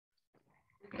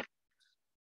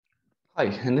Hi,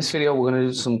 in this video, we're going to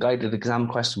do some guided exam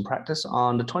question practice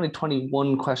on the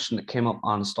 2021 question that came up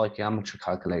on stoichiometry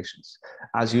calculations.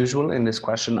 As usual, in this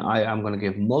question, I am going to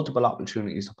give multiple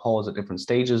opportunities to pause at different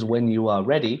stages when you are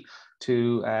ready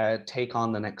to take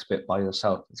on the next bit by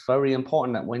yourself. It's very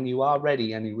important that when you are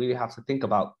ready and you really have to think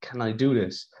about, can I do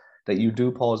this, that you do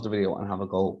pause the video and have a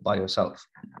go by yourself.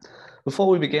 Before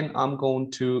we begin, I'm going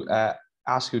to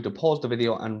ask you to pause the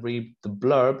video and read the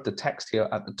blurb, the text here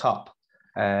at the top.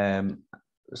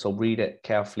 So read it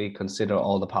carefully, consider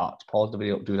all the parts. Pause the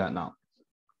video, do that now.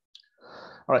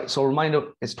 All right, so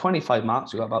reminder, it's 25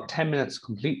 marks. You've got about 10 minutes to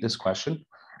complete this question.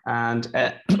 And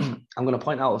I'm going to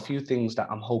point out a few things that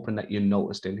I'm hoping that you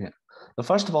noticed in here. The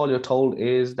first of all, you're told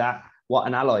is that what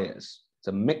an alloy is. It's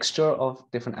a mixture of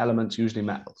different elements, usually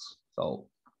metals. So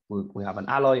we have an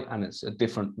alloy and it's a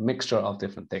different mixture of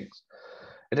different things.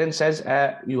 It then says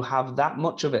you have that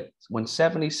much of it. When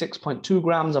 76.2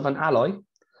 grams of an alloy,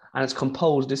 and it's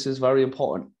composed, this is very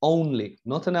important, only,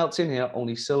 nothing else in here,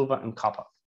 only silver and copper.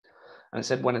 And it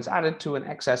said when it's added to an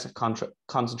excess of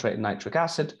concentrated nitric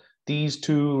acid, these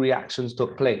two reactions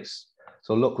took place.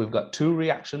 So look, we've got two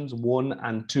reactions, 1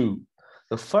 and 2.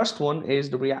 The first one is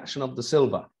the reaction of the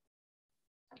silver.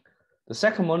 The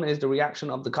second one is the reaction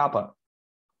of the copper.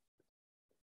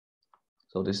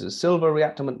 So this is silver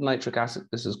reacting with nitric acid.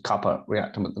 This is copper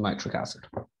reacting with the nitric acid.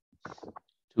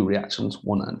 Two reactions,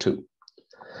 1 and 2.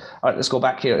 All right, let's go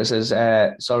back here. It says,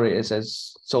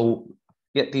 so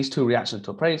yet these two reactions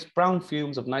took place. Brown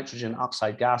fumes of nitrogen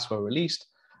oxide gas were released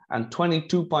and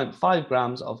 22.5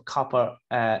 grams of copper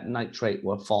nitrate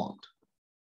were formed.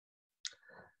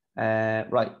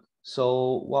 Right,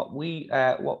 so what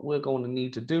we're going to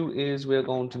need to do is we're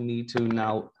going to need to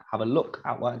now have a look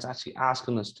at what it's actually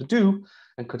asking us to do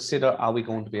and consider, are we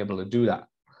going to be able to do that?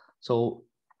 So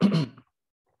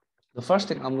the first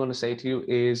thing I'm going to say to you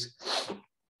is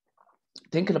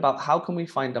thinking about how can we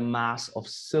find the mass of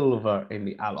silver in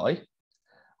the alloy.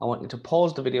 I want you to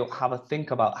pause the video, have a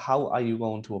think about how are you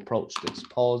going to approach this.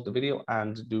 Pause the video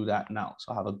and do that now.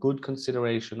 So have a good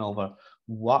consideration over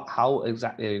how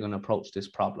exactly are you going to approach this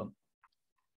problem.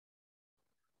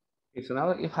 Okay, so now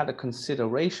that you've had a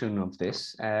consideration of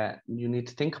this, you need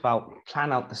to think about,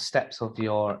 plan out the steps of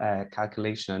your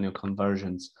calculation and your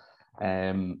conversions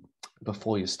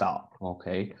before you start,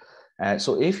 okay?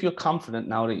 So if you're confident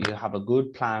now that you have a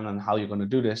good plan on how you're going to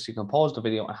do this, you can pause the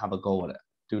video and have a go at it.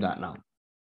 Do that now.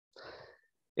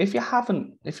 If you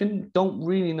don't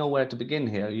really know where to begin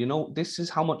here, you know, this is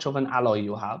how much of an alloy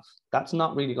you have. That's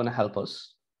not really going to help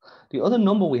us. The other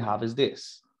number we have is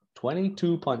this,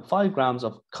 22.5 grams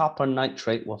of copper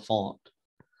nitrate were formed.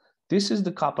 This is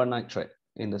the copper nitrate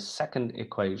in the second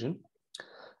equation.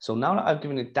 So now that I've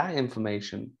given you that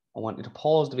information, I want you to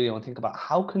pause the video and think about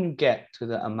how can you get to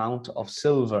the amount of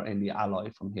silver in the alloy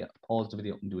from here. Pause the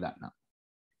video and do that now.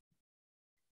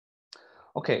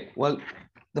 Okay, well,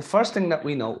 the first thing that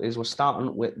we know is we're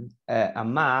starting with a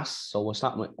mass. So we're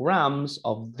starting with grams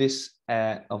of this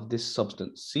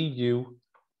substance,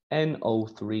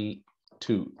 CuNO3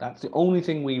 2. That's the only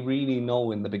thing we really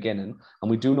know in the beginning,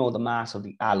 and we do know the mass of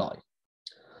the alloy.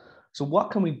 So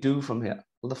what can we do from here?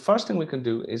 Well, the first thing we can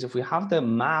do is if we have the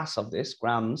mass of this,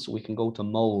 grams, we can go to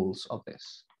moles of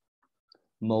this.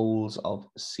 Moles of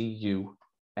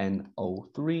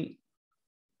CuNO3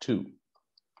 2.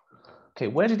 Okay,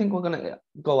 where do you think we're going to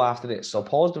go after this? So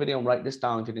pause the video and write this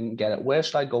down if you didn't get it. Where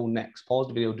should I go next? Pause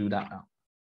the video, do that now.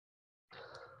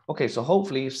 Okay, so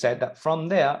hopefully you've said that from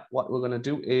there, what we're going to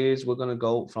do is we're going to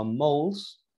go from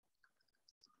moles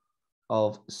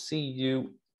of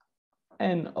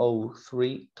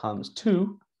CuNO3 times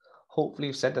 2. Hopefully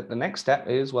you've said that the next step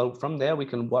is, well, from there we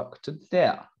can work to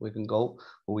there. We can go,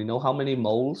 well, we know how many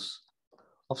moles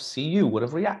of Cu would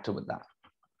have reacted with that.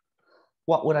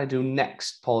 What would I do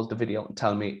next? Pause the video and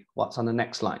tell me what's on the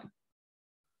next line.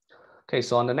 Okay,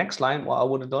 so on the next line, what I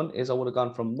would have done is I would have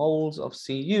gone from moles of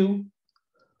Cu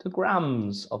to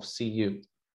grams of Cu.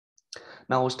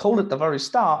 Now, I was told at the very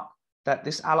start that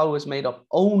this alloy was made up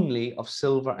only of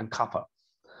silver and copper.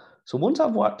 So once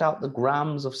I've worked out the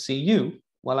grams of Cu,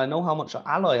 well, I know how much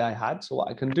alloy I had. So what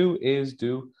I can do is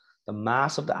do the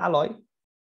mass of the alloy,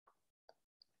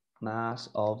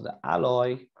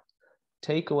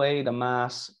 take away the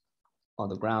mass or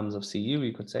the grams of Cu,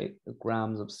 you could say the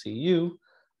grams of Cu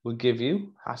will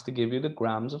has to give you the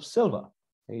grams of silver,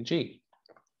 Ag.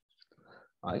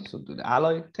 All right, so do the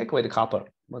alloy, take away the copper,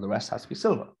 well, the rest has to be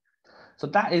silver. So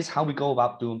that is how we go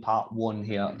about doing part 1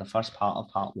 here, the first part of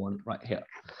part 1 right here.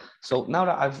 So now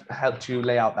that I've helped you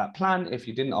lay out that plan, if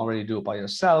you didn't already do it by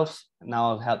yourself,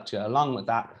 now I've helped you along with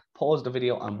that, pause the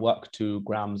video and work to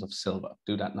grams of silver.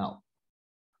 Do that now.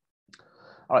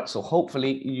 All right, so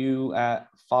hopefully you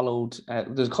followed.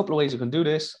 There's a couple of ways you can do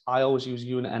this. I always use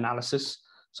unit analysis.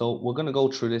 So we're going to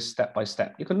go through this step by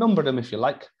step. You can number them if you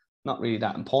like, not really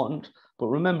that important. But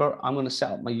remember, I'm going to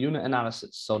set up my unit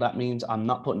analysis. So that means I'm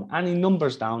not putting any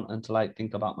numbers down until I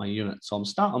think about my unit. So I'm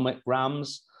starting with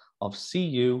grams of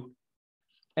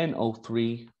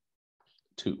CuNO3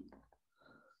 2.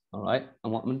 All right,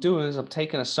 and what I'm doing is I'm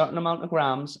taking a certain amount of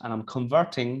grams and I'm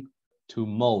converting to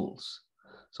moles.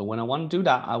 So when I want to do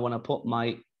that, I want to put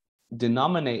my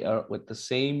denominator with the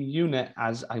same unit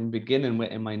as I'm beginning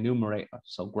with in my numerator.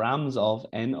 So grams of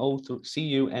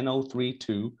CuNO3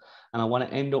 2, and I want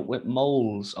to end up with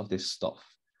moles of this stuff,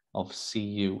 of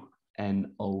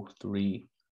CuNO3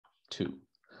 2.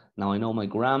 Now I know my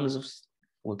grams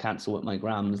will cancel with my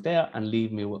grams there and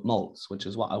leave me with moles, which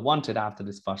is what I wanted after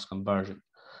this first conversion.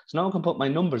 So now I can put my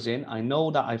numbers in. I know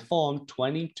that I formed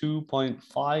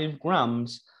 22.5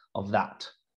 grams of that.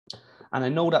 And I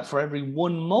know that for every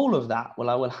 1 mole of that, well,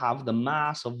 I will have the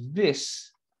mass of this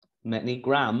many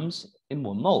grams in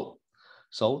 1 mole.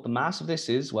 So the mass of this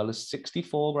is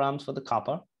 64 grams for the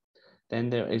copper. Then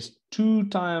there is 2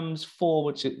 times 4,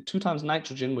 which is 2 times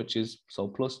nitrogen, which is, so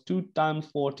plus 2 times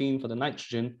 14 for the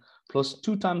nitrogen, plus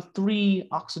 2 times 3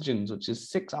 oxygens, which is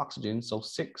 6 oxygens. So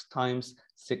 6 times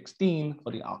 16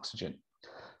 for the oxygen.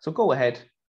 So go ahead,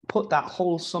 put that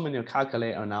whole sum in your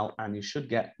calculator now, and you should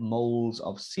get moles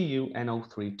of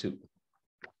CuNO3 2.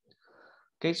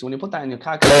 Okay, so when you put that in your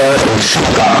calculator,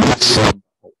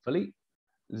 hopefully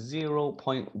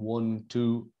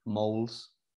 0.12 moles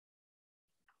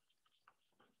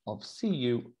of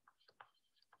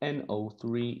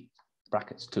CuNO3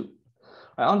 brackets 2.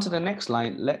 Right, on to the next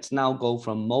line. Let's now go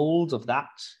from moles of that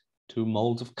to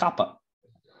moles of copper.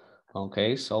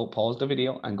 Okay, so pause the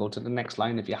video and go to the next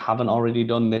line. If you haven't already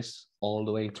done this all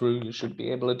the way through, you should be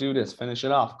able to do this. Finish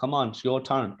it off. Come on, it's your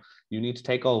turn. You need to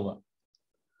take over. All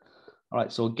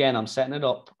right, so again, I'm setting it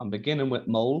up. I'm beginning with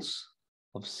moles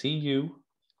of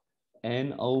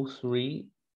CuNO3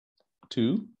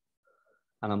 2,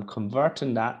 and I'm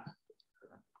converting that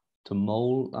to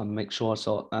mole. And make sure,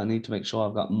 so I need to make sure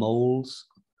I've got moles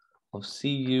of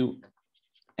CuNO3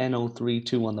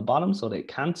 2 on the bottom, so they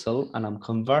cancel, and I'm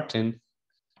converting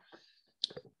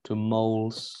to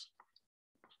moles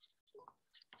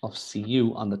of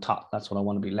Cu on the top. That's what I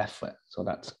want to be left with. So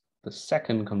that's the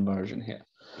second conversion here.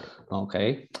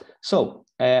 Okay, so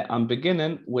I'm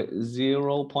beginning with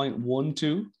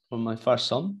 0.12 from my first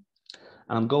sum,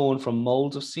 and I'm going from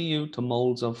moles of Cu to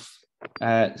moles of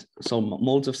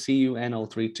moles of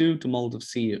CuNO3 2 to moles of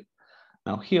Cu.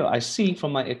 Now here I see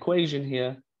from my equation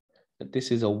here that this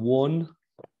is a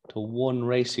 1-to-1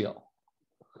 ratio.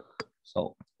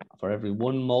 So for every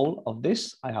 1 mole of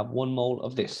this, I have 1 mole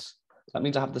of this. That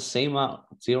means I have the same amount,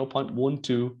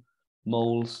 0.12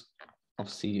 moles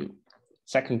of Cu.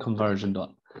 Second conversion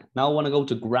done. Now I want to go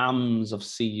to grams of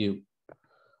Cu.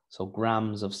 So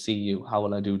grams of Cu, how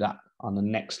will I do that? On the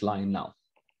next line now.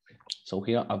 So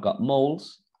here I've got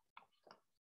moles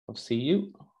of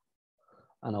Cu,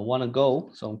 and I want to go,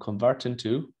 so I'm converting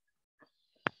to,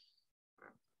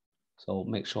 so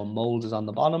make sure moles is on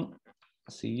the bottom,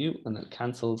 Cu, and it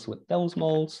cancels with those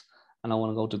moles, and I want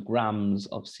to go to grams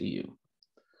of Cu.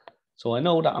 So I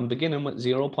know that I'm beginning with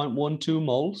 0.12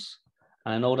 moles,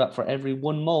 and I know that for every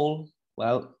 1 mole,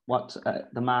 well, what's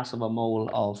the mass of a mole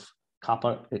of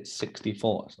copper? It's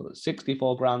 64. So it's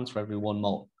 64 grams for every 1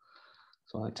 mole.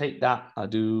 So I take that, I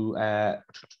do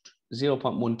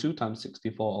 0.12 times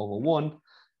 64 over 1.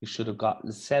 You should have got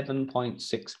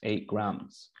 7.68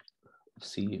 grams of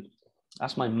Cu.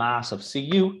 That's my mass of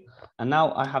Cu. And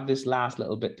now I have this last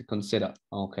little bit to consider,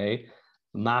 okay?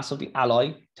 The mass of the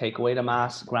alloy, take away the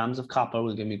mass, grams of copper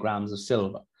will give me grams of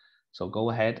silver. So go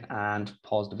ahead and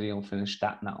pause the video and finish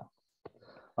that now.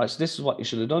 All right, so this is what you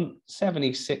should have done,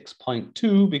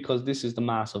 76.2, because this is the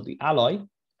mass of the alloy.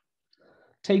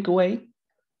 Take away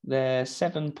the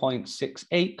 7.68,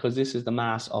 because this is the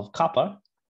mass of copper.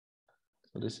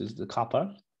 So this is the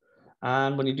copper.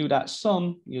 And when you do that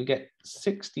sum, you get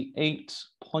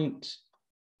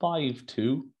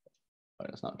 68.52.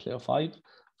 That's not clear,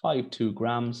 5.52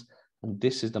 grams. And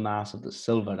this is the mass of the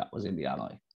silver that was in the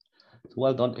alloy. So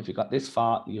well done. If you got this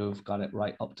far, you've got it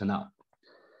right up to now.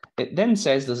 It then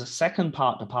says there's a second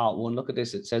part to part 1. Look at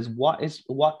this. It says was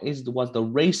the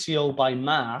ratio by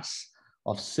mass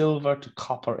of silver to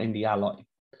copper in the alloy.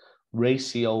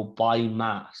 Ratio by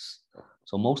mass.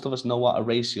 So most of us know what a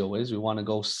ratio is. We want to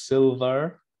go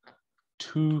silver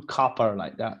to copper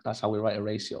like that. That's how we write a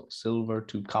ratio, silver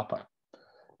to copper.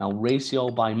 Now ratio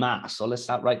by mass. So let's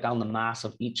write down the mass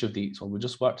of each of these. Well, we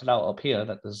just worked it out up here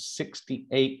that there's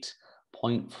 68.52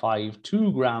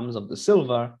 0.52 grams of the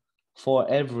silver for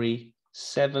every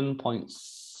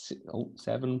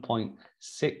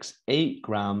 7.68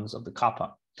 grams of the copper.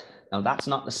 Now, that's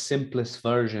not the simplest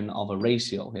version of a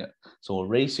ratio here. So a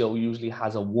ratio usually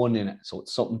has a 1 in it. So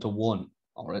it's something to 1,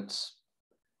 or it's,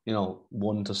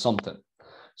 1 to something.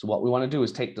 So what we want to do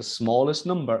is take the smallest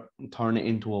number and turn it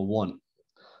into a 1.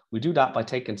 We do that by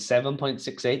taking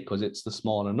 7.68, because it's the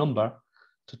smaller number.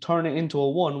 To turn it into a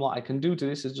 1, what I can do to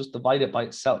this is just divide it by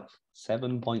itself,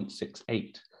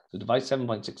 7.68. So divide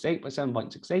 7.68 by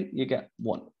 7.68, you get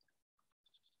 1.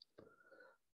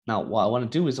 Now, what I want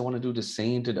to do is I want to do the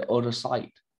same to the other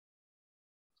side.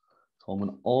 So I'm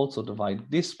going to also divide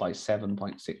this by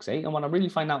 7.68. And what I really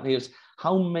find out here is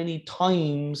how many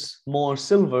times more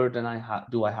silver than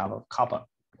do I have of copper?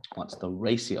 What's the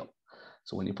ratio?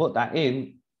 So when you put that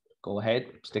in, go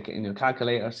ahead, stick it in your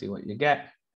calculator, see what you get.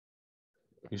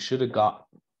 You should have got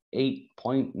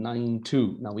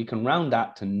 8.92. Now we can round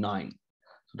that to 9.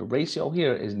 So the ratio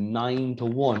here is 9 to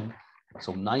 1.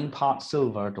 So 9 parts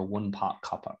silver to 1 part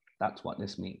copper. That's what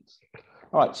this means.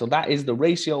 All right, so that is the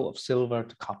ratio of silver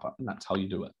to copper, and that's how you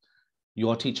do it.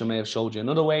 Your teacher may have showed you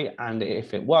another way, and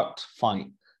if it worked,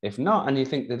 fine. If not, and you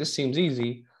think that this seems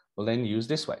easy, well, then use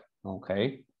this way,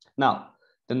 okay? Now,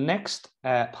 the next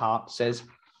part says,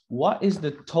 what is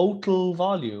the total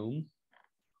volume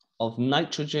of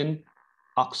nitrogen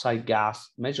oxide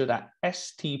gas measured at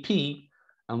STP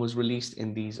and was released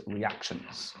in these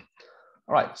reactions?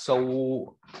 All right,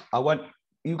 so I want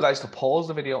you guys to pause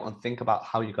the video and think about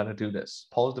how you're going to do this.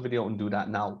 Pause the video and do that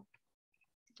now.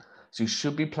 So you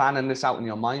should be planning this out in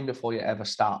your mind before you ever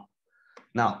start.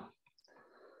 Now,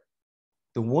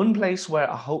 the one place where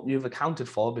I hope you've accounted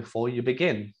for before you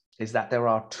begin is that there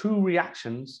are 2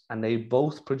 reactions and they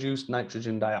both produce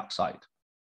nitrogen dioxide.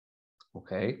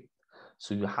 Okay,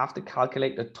 so you have to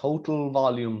calculate the total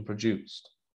volume produced.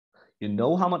 You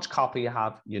know how much copper you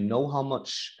have, you know how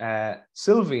much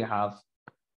silver you have.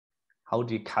 How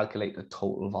do you calculate the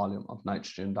total volume of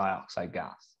nitrogen dioxide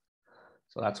gas?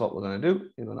 So that's what we're going to do.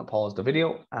 You're going to pause the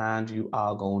video and you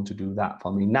are going to do that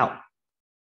for me now.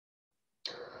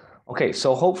 Okay,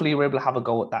 so hopefully you were able to have a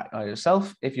go at that by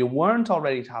yourself. If you weren't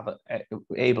already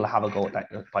able to have a go at that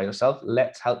by yourself,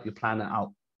 let's help you plan it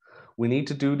out. We need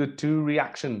to do the 2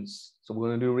 reactions. So we're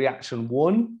going to do reaction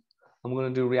 1 and we're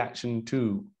going to do reaction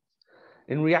 2.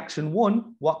 In reaction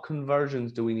 1, what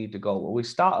conversions do we need to go? Well, we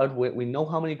started with, we know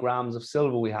how many grams of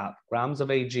silver we have, grams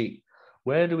of Ag.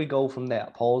 Where do we go from there?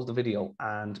 Pause the video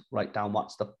and write down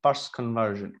what's the first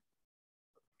conversion.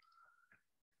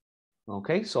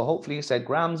 Okay, so hopefully you said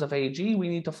grams of Ag. We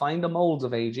need to find the moles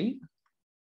of Ag.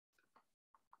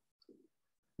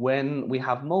 When we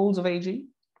have moles of Ag,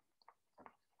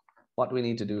 what do we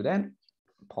need to do then?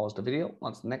 Pause the video.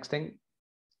 What's the next thing?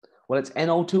 Well, it's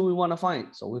NO2 we want to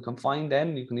find. So we can find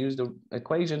then, you can use the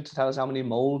equation to tell us how many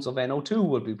moles of NO2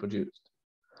 will be produced.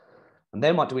 And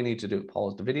then what do we need to do?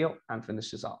 Pause the video and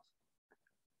finish this off.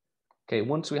 Okay,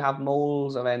 once we have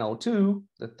moles of NO2,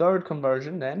 the third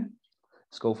conversion then,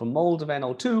 let's go from moles of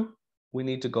NO2, we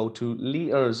need to go to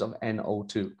liters of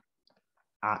NO2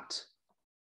 at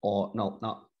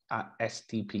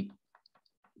STP.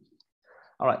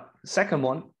 All right, the second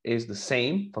one is the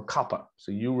same for copper.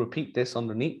 So you repeat this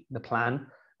underneath the plan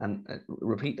and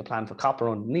repeat the plan for copper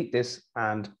underneath this.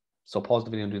 And so pause the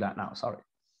video and do that now, sorry.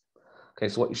 Okay,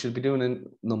 so what you should be doing in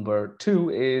number 2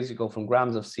 is you go from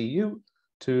grams of Cu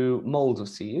to moles of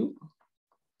Cu.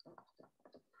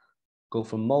 Go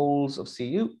from moles of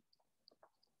Cu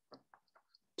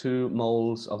to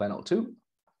moles of NO2.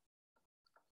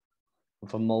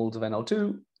 And from moles of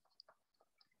NO2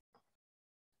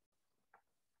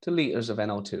 to liters of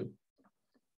NO2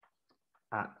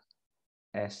 at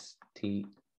STP.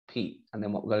 And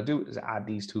then what we're going to do is add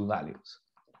these 2 values.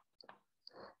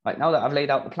 Right, now that I've laid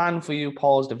out the plan for you,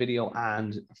 pause the video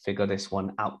and figure this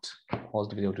one out. Pause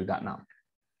the video, do that now.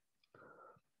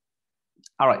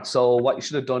 All right, so what you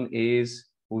should have done is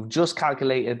we've just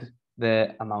calculated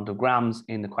the amount of grams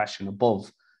in the question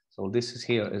above. So this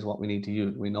is what we need to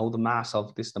use. We know the mass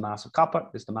of this, the mass of copper,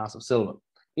 this, the mass of silver.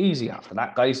 Easy after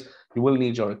that, guys. You will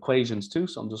need your equations too.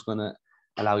 So I'm just going to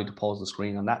allow you to pause the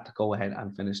screen on that to go ahead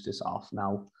and finish this off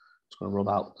now. I'm just going to rub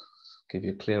out, give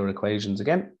you clearer equations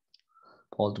again.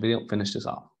 Pause the video, finish this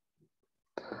off.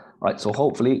 Right, so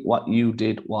hopefully what you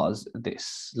did was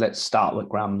this. Let's start with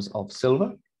grams of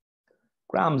silver,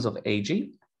 grams of Ag,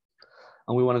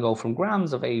 and we want to go from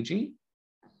grams of Ag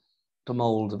to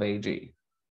moles of Ag.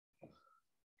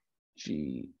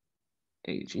 Ag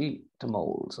to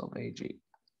moles of Ag.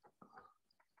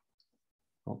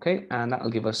 Okay, and that will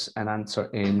give us an answer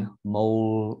in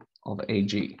mole of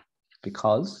Ag.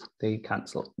 because they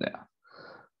cancel there.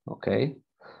 Okay.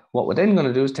 What we're then going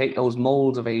to do is take those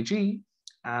moles of Ag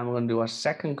and we're going to do our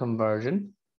second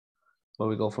conversion where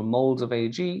we go from moles of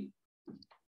Ag to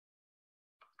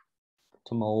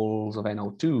moles of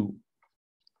NO2.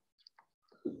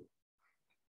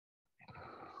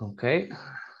 Okay,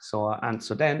 so our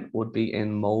answer then would be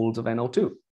in moles of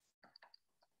NO2.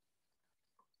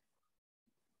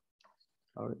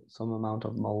 All right, some amount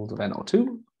of moles of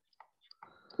NO2.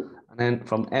 And then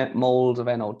from moles of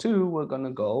NO2, we're going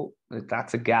to go,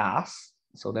 that's a gas.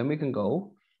 So then we can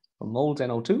go from moles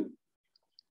NO2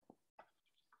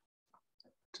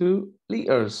 to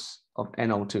liters of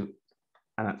NO2.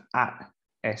 And at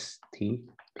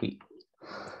STP.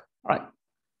 All right.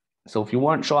 So if you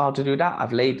weren't sure how to do that,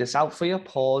 I've laid this out for you.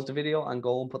 Pause the video and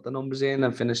go and put the numbers in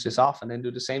and finish this off and then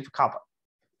do the same for copper.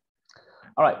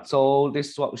 All right. So this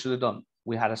is what we should have done.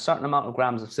 We had a certain amount of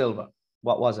grams of silver.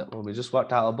 What was it? Well, we just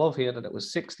worked out above here that it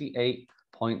was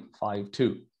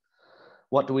 68.52.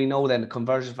 What do we know then? The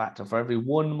conversion factor. For every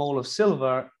 1 mole of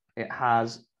silver, it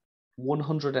has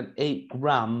 108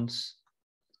 grams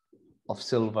of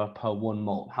silver per 1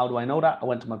 mole. How do I know that? I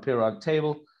went to my periodic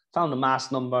table, found the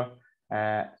mass number,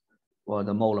 or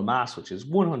the molar mass, which is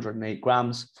 108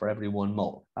 grams for every 1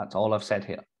 mole. That's all I've said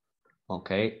here.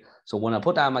 Okay, so when I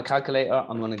put that in my calculator,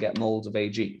 I'm going to get moles of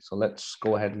Ag. So let's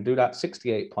go ahead and do that.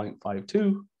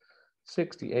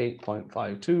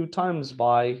 68.52 times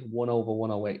by 1 over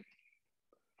 108.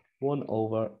 1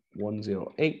 over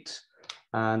 108.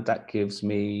 And that gives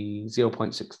me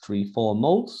 0.634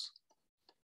 moles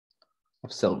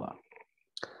of silver.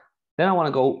 Then I want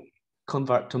to go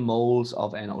convert to moles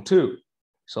of NO2.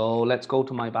 So let's go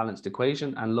to my balanced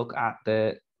equation and look at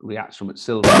the reaction with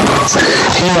silver.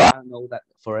 I know that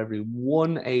for every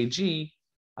 1 Ag,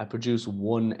 I produce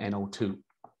 1 NO2.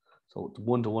 So it's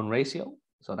 1-to-1 ratio.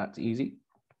 So that's easy.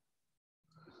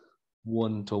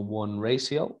 1-to-1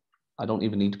 ratio. I don't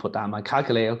even need to put that in my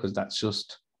calculator because that's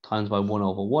just times by 1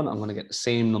 over 1. I'm going to get the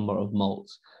same number of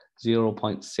moles,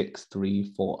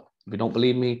 0.634. If you don't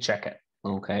believe me, check it.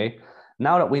 Okay.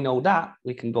 Now that we know that,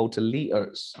 we can go to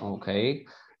liters. Okay.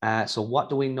 So what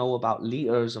do we know about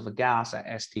liters of a gas at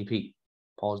STP?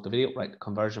 Pause the video, write the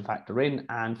conversion factor in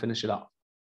and finish it off.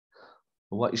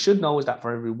 But what you should know is that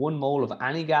for every 1 mole of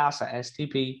any gas at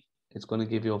STP, it's going to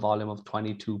give you a volume of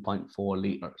 22.4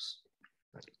 liters.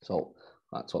 So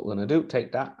that's what we're going to do.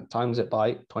 Take that and times it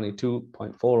by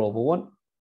 22.4 over 1.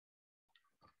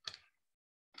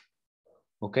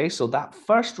 Okay, so that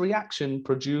first reaction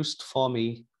produced for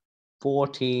me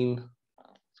 14.2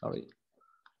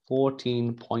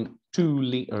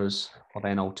 liters of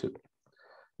NO2.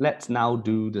 Let's now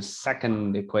do the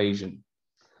second equation.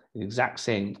 The exact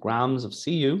same, grams of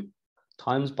Cu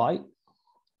times by,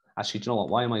 actually, do you know what?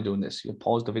 Why am I doing this? You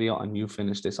pause the video and you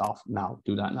finish this off now.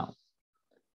 Do that now.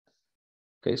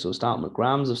 Okay, so starting with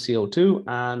grams of CO2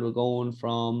 and we're going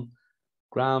from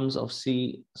grams of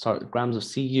Cu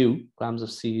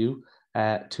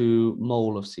to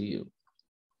mole of Cu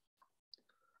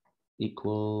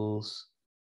equals,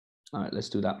 all right, let's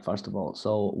do that first of all.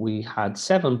 So we had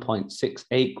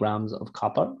 7.68 grams of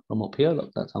copper from up here.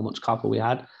 Look, that's how much copper we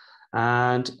had.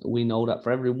 And we know that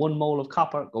for every 1 mole of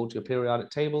copper, go to your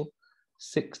periodic table,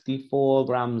 64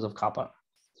 grams of copper.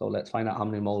 So let's find out how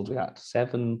many moles we had.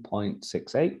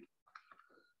 7.68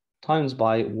 times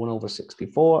by 1 over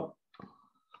 64.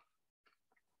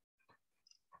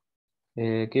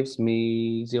 It gives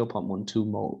me 0.12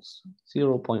 moles,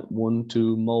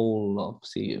 0.12 mole of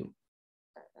Cu.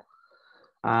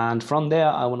 And from there,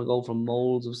 I want to go from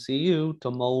moles of Cu to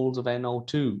moles of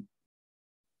NO2.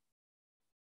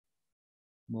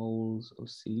 Moles of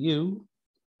Cu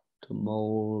to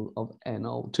mole of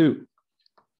NO2.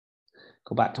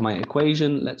 Go back to my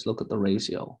equation. Let's look at the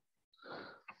ratio.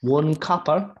 1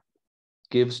 copper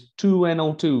gives 2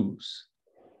 NO2s.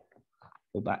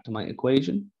 Go back to my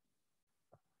equation.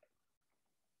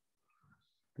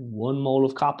 1 mole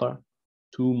of copper,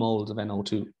 2 moles of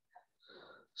NO2.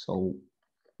 So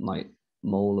my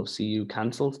mole of Cu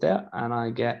cancels there and I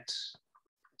get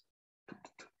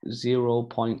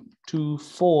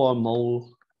 0.24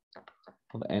 mole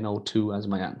of NO2 as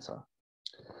my answer.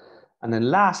 And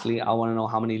then lastly, I want to know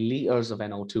how many liters of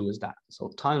NO2 is that. So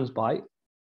times by,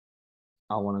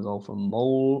 I want to go from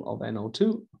mole of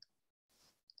NO2,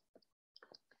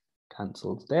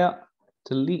 cancels there,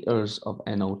 to liters of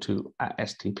NO2 at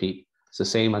STP. It's the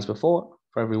same as before.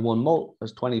 For every 1 mole,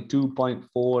 there's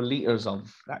 22.4 liters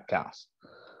of that gas.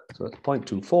 So it's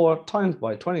 0.24 times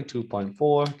by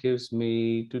 22.4 gives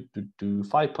me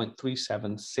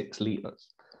 5.376 liters.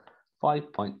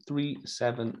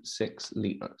 5.376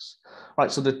 liters.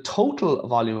 Right, so the total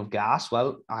volume of gas,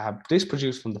 well, I have this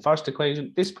produced from the first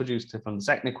equation, this produced from the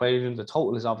second equation. The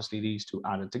total is obviously these two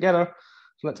added together.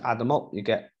 So let's add them up. You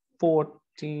get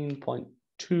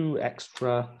 14.2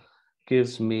 extra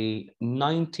gives me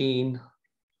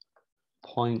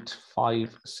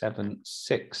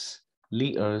 19.576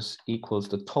 liters equals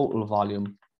the total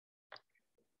volume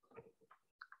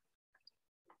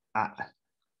at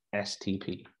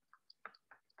STP.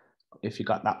 If you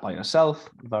got that by yourself,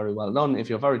 very well done. If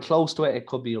you're very close to it, it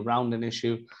could be a rounding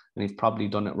issue and you've probably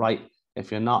done it right.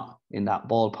 If you're not in that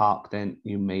ballpark, then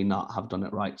you may not have done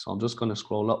it right. So I'm just going to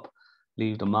scroll up,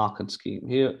 leave the marking scheme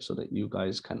here so that you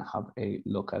guys can have a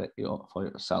look at it for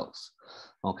yourselves.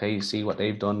 Okay, you see what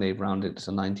they've done. They've rounded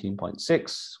to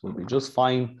 19.6, will be just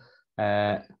fine.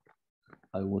 I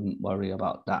wouldn't worry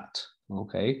about that.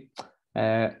 Okay,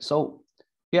 so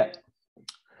yeah,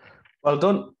 well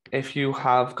done. If you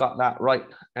have got that right,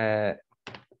 let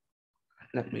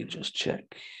me just check.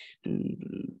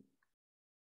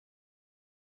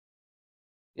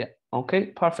 Yeah, okay,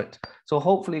 perfect. So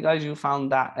hopefully, guys, you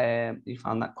found that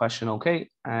question okay.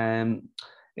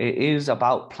 It is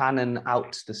about planning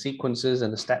out the sequences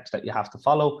and the steps that you have to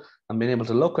follow and being able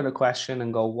to look at a question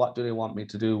and go, what do they want me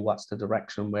to do? What's the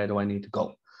direction? Where do I need to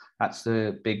go? That's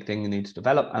the big thing you need to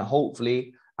develop. And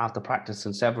hopefully, after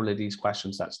practicing several of these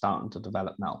questions, that's starting to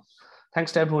develop now.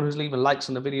 Thanks to everyone who's leaving likes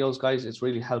on the videos, guys. It's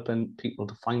really helping people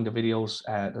to find the videos.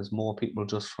 There's more people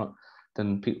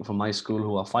than people from my school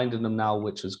who are finding them now,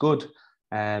 which is good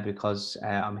because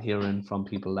I'm hearing from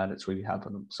people that it's really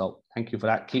helping them. So thank you for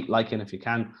that. Keep liking if you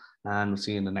can, and we'll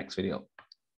see you in the next video.